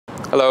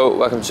Hello,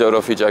 welcome to Joe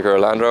Duffy Jaguar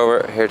Land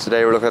Rover. Here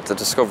today we're looking at the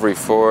Discovery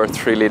 4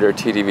 3-litre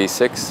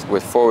TDV6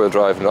 with 4-wheel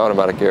drive and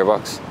automatic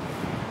gearbox.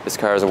 This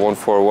car is a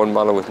 141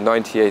 model with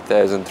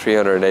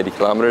 98,380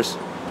 kilometers.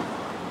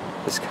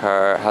 This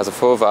car has a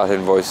full VAT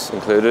invoice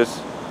included.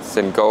 It's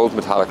in gold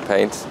metallic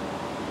paint,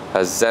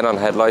 has xenon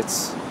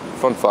headlights,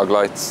 front fog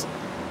lights,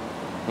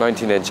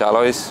 19-inch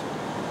alloys,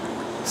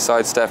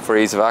 side step for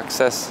ease of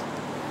access,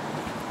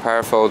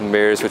 power folding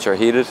mirrors which are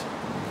heated.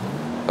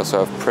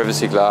 Also have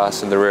privacy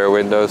glass in the rear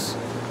windows,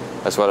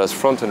 as well as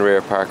front and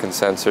rear parking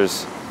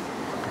sensors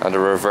and a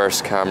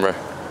reverse camera.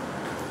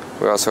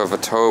 We also have a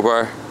tow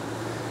bar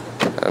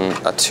and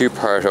a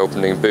 2-part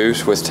opening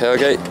boot with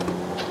tailgate.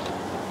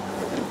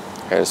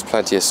 There's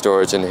plenty of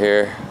storage in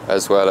here,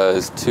 as well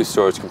as 2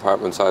 storage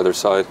compartments either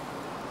side.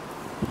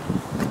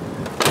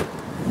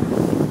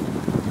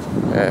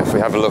 If we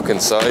have a look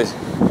inside,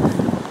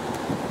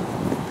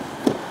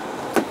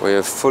 we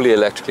have fully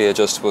electrically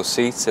adjustable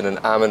seats in an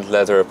almond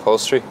leather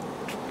upholstery.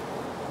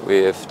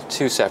 We have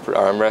 2 separate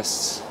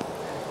armrests,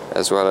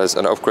 as well as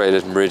an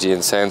upgraded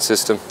Meridian sound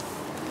system.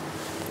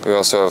 We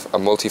also have a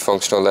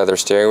multifunctional leather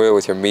steering wheel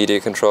with your media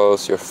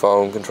controls, your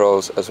phone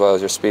controls, as well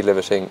as your speed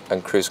limiting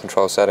and cruise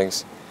control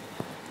settings.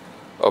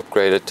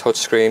 Upgraded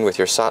touchscreen with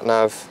your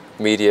sat-nav,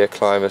 media,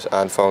 climate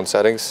and phone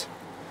settings.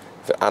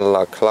 The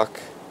analog clock,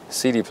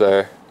 CD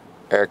player,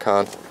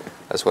 aircon,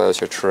 as well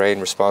as your terrain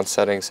response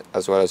settings,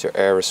 as well as your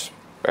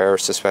air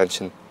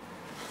suspension.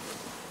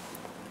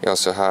 You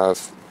also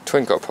have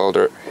twin cup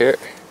holder here.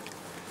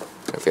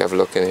 If we have a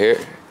look in here,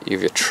 you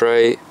have your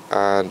tray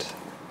and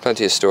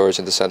plenty of storage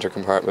in the center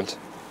compartment.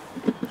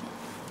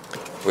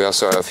 We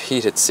also have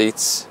heated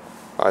seats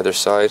either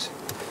side.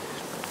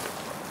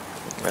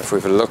 If we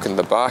have a look in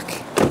the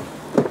back,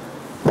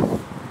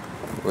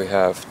 we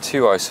have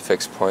 2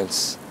 ISOFIX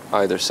points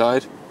either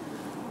side,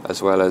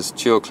 as well as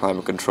dual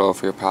climate control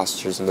for your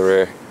passengers in the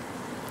rear.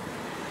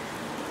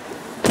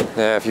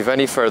 Now, if you have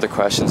any further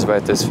questions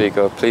about this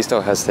vehicle, please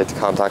don't hesitate to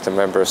contact a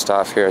member of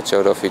staff here at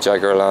Joe Duffy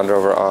Jaguar Land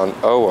Rover on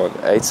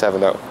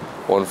 01870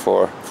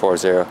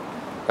 1440.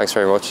 Thanks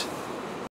very much.